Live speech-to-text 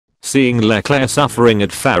Seeing Leclerc suffering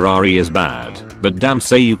at Ferrari is bad, but damn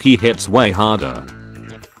Sayuki hits way harder.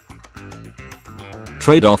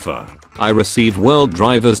 Trade offer. I receive World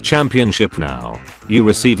Drivers' Championship now. You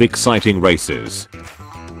receive exciting races.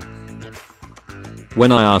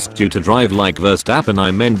 When I asked you to drive like Verstappen,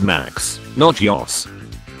 I meant Max, not Jos.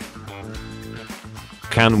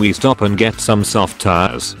 Can we stop and get some soft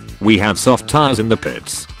tires? We have soft tires in the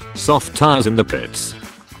pits. Soft tires in the pits.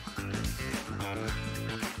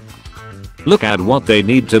 Look at what they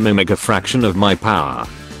need to mimic a fraction of my power.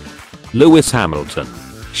 Lewis Hamilton.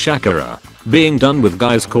 Shakira. Being done with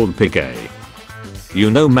guys called Piquet. You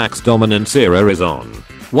know Max dominance era is on.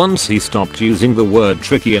 Once he stopped using the word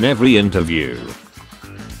tricky in every interview.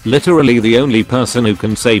 Literally the only person who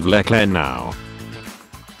can save Leclerc now.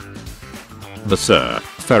 The Sir,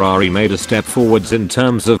 Ferrari made a step forwards in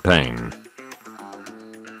terms of pain.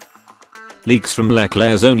 Leaks from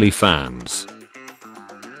Leclerc's OnlyFans.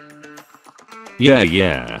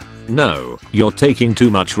 Yeah. No, you're taking too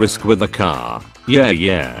much risk with the car.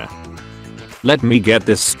 Yeah. Let me get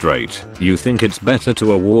this straight. You think it's better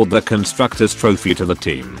to award the Constructors' Trophy to the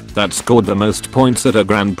team that scored the most points at a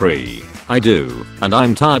Grand Prix? I do, and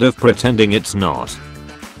I'm tired of pretending it's not.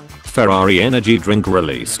 Ferrari energy drink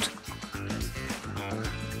released.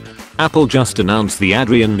 Apple just announced the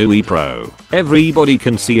Adrian Newey Pro. Everybody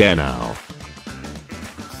can see Air now.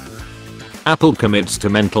 Apple commits to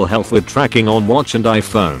mental health with tracking on watch and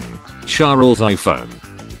iPhone. Charles' iPhone.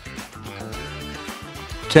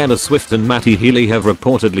 Taylor Swift and Matty Healy have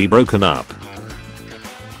reportedly broken up.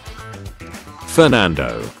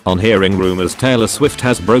 Fernando, on hearing rumors Taylor Swift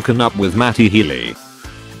has broken up with Matty Healy.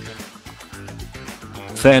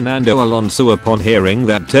 Fernando Alonso upon hearing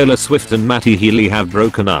that Taylor Swift and Matty Healy have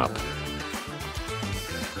broken up.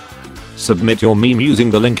 Submit your meme using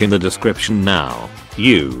the link in the description now.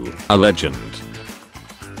 You, a legend.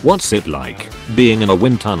 What's it like, being in a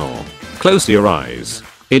wind tunnel? Close your eyes.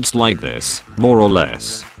 It's like this, more or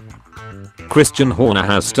less. Christian Horner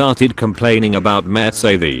has started complaining about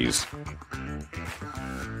Mercedes.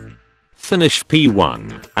 Finish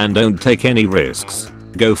P1, and don't take any risks.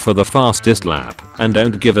 Go for the fastest lap, and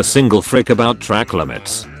don't give a single frick about track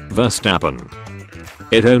limits. Verstappen.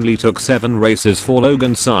 It only took 7 races for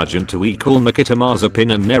Logan Sargent to equal Nikita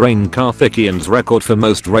Mazepin and Narain Karthikeyan's record for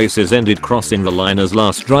most races ended crossing the line as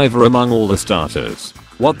last driver among all the starters.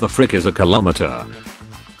 What the frick is a kilometer?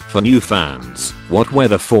 For new fans, what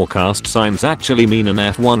weather forecast signs actually mean an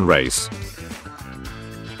F1 race?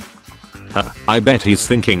 I bet he's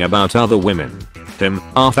thinking about other women. Tim,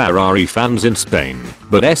 are Ferrari fans in Spain,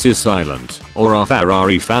 but S is silent, or are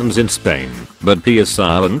Ferrari fans in Spain, but P is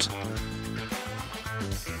silent?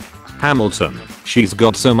 Hamilton, she's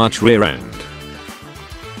got so much rear end.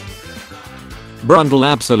 Brundle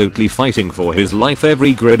absolutely fighting for his life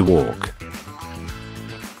every grid walk.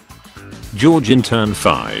 George in turn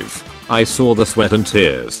 5. I saw the sweat and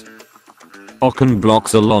tears. Ocon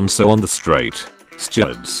blocks Alonso on the straight.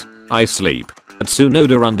 Studs. I sleep.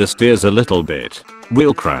 Tsunoda understeers a little bit.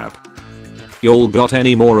 Real crap. Y'all got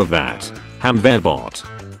any more of that? Hamverbot.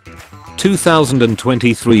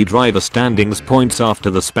 2023 driver standings points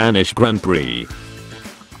after the Spanish Grand Prix.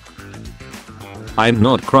 I'm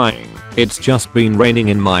not crying, it's just been raining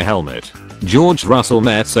in my helmet. George Russell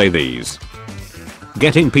Mercedes.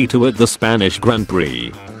 Getting P2 at the Spanish Grand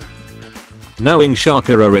Prix. Knowing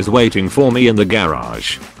Shakira is waiting for me in the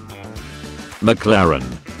garage. McLaren.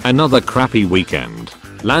 Another crappy weekend.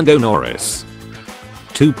 Lando Norris.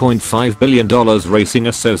 $2.5 billion Racing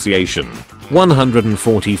Association.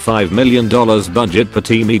 $145 million budget per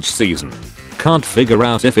team each season. Can't figure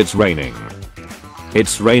out if it's raining.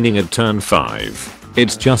 It's raining at turn 5.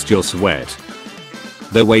 It's just your sweat.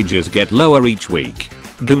 The wages get lower each week.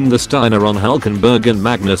 Goon the Steiner on Hülkenberg and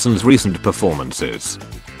Magnussen's recent performances.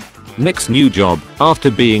 Nick's new job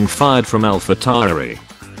after being fired from AlphaTauri.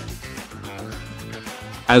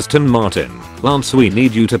 Aston Martin. Lance, we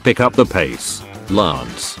need you to pick up the pace.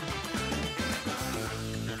 Lance.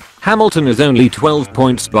 Hamilton is only 12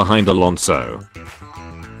 points behind Alonso.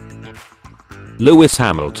 Lewis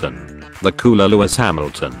Hamilton. The cooler Lewis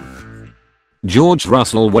Hamilton. George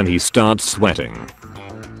Russell when he starts sweating.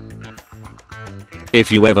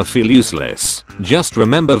 If you ever feel useless, just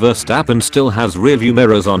remember Verstappen still has rearview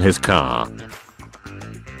mirrors on his car.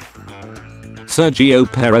 Sergio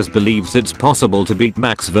Perez believes it's possible to beat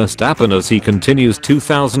Max Verstappen as he continues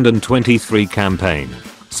 2023 campaign.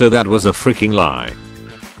 So that was a freaking lie.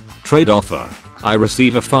 Trade offer. I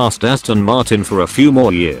receive a fast Aston Martin for a few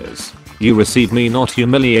more years. You receive me not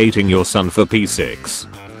humiliating your son for P6.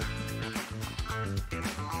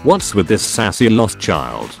 What's with this sassy lost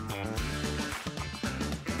child?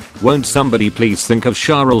 Won't somebody please think of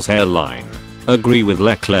Charles' hairline? Agree with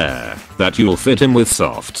Leclerc that you'll fit him with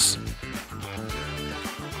softs.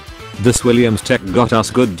 This Williams tech got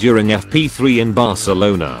us good during FP3 in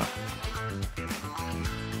Barcelona.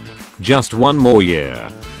 Just one more year.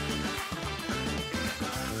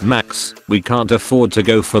 Max, we can't afford to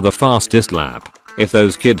go for the fastest lap. If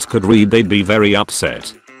those kids could read, they'd be very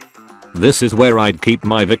upset. This is where I'd keep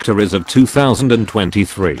my victories of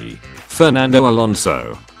 2023. Fernando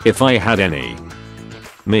Alonso, if I had any.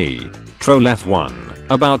 Me, troll F1,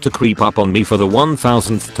 about to creep up on me for the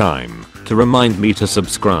 1000th time to remind me to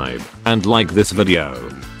subscribe and like this video.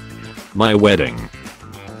 My wedding.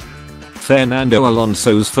 Fernando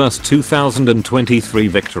Alonso's first 2023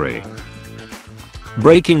 victory.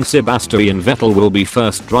 Breaking Sebastian Vettel will be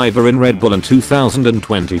first driver in Red Bull in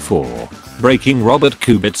 2024. Breaking Robert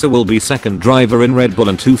Kubica will be second driver in Red Bull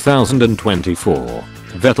in 2024.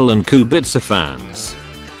 Vettel and Kubica fans.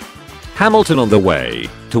 Hamilton on the way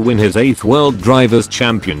to win his 8th World Drivers'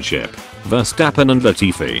 Championship. Verstappen and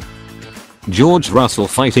Latifi. George Russell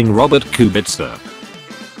fighting Robert Kubica.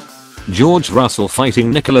 George Russell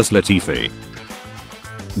fighting Nicholas Latifi.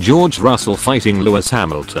 George Russell fighting Lewis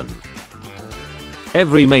Hamilton.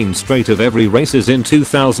 Every main straight of every races in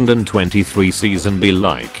 2023 season be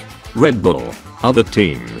like Red Bull, other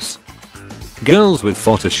teams. Girls with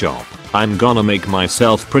Photoshop, I'm gonna make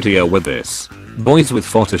myself prettier with this. Boys with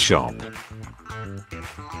Photoshop.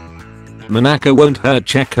 Monaco won't hurt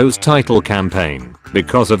Checo's title campaign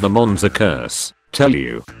because of the Monza curse. Tell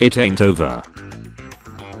you, it ain't over.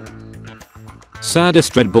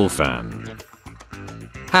 Saddest Red Bull fan.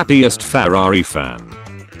 Happiest Ferrari fan.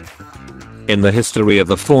 In the history of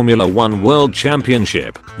the Formula 1 World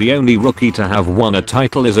Championship, the only rookie to have won a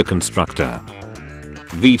title is a constructor.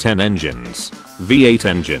 V10 engines, V8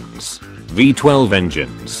 engines, V12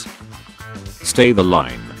 engines. Stay the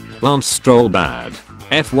line. Lance Stroll bad.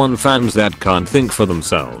 F1 fans that can't think for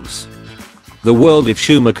themselves. The world if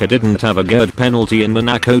Schumacher didn't have a grid penalty in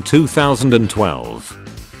Monaco 2012.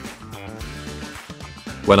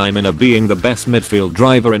 When I'm in a being the best midfield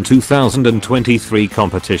driver in 2023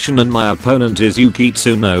 competition and my opponent is Yuki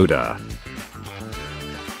Tsunoda.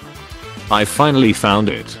 I finally found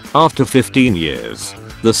it, after 15 years.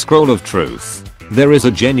 The scroll of truth. There is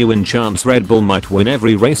a genuine chance Red Bull might win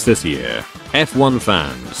every race this year. F1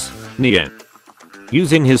 fans. Nia.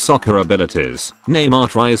 Using his soccer abilities, Neymar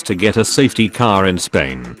tries to get a safety car in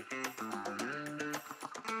Spain.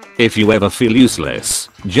 If you ever feel useless,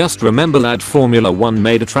 just remember that Formula 1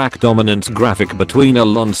 made a track dominance graphic between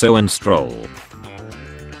Alonso and Stroll.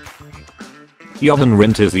 Johan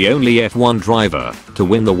Rindt is the only F1 driver to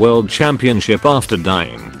win the World Championship after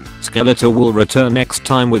dying. Skeletor will return next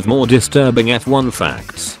time with more disturbing F1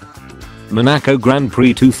 facts. Monaco Grand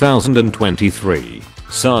Prix 2023.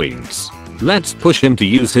 Sainz. Let's push him to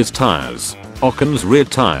use his tires. Ocon's rear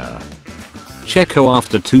tire. Checo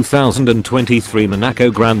after 2023 Monaco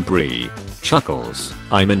Grand Prix. Chuckles,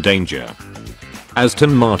 I'm in danger.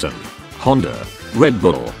 Aston Martin. Honda. Red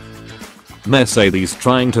Bull. Mercedes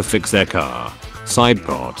trying to fix their car. Side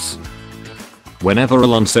pods. Whenever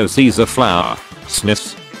Alonso sees a flower,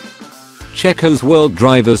 sniffs. Checo's World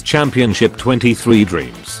Drivers' Championship 23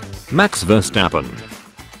 dreams. Max Verstappen.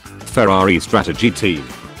 Ferrari strategy team.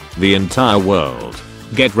 The entire world.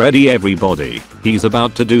 Get ready everybody, he's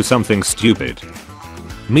about to do something stupid.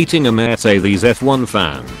 Meeting a Mercedes F1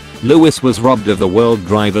 fan. Lewis was robbed of the World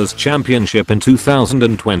Drivers' Championship in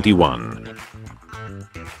 2021.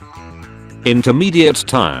 Intermediate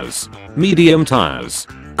tires. Medium tires.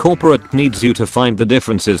 Corporate needs you to find the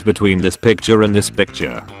differences between this picture and this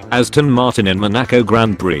picture. Aston Martin in Monaco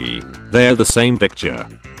Grand Prix. They're the same picture.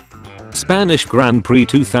 Spanish Grand Prix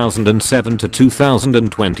 2007 to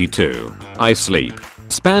 2022. I sleep.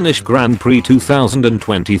 Spanish Grand Prix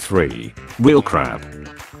 2023. Real crap.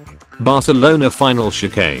 Barcelona final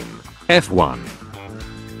chicane. F1.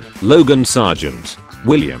 Logan Sargent.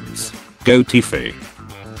 Williams. Go Tiffy.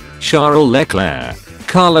 Charles Leclerc.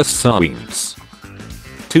 Carlos Sainz.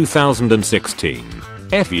 2016.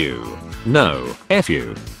 FU. No,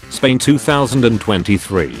 FU. Spain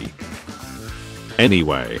 2023.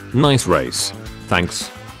 Anyway, nice race.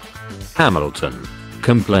 Thanks. Hamilton.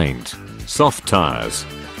 Complaint. Soft tires.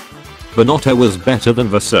 Binotto was better than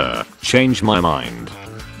Vasseur. Change my mind.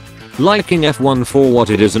 Liking F1 for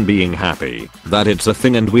what it is and being happy that it's a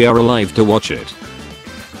thing and we are alive to watch it.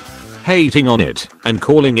 Hating on it and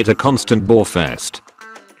calling it a constant bore fest.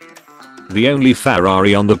 The only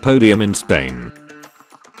Ferrari on the podium in Spain.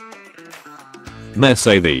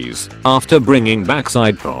 Mercedes, after bringing back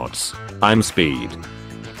side pods. I'm speed.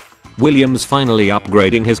 Williams finally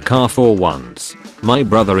upgrading his car for once. My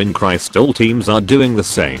brother in Christ, all teams are doing the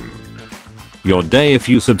same. Your day if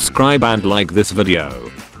you subscribe and like this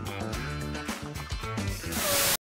video.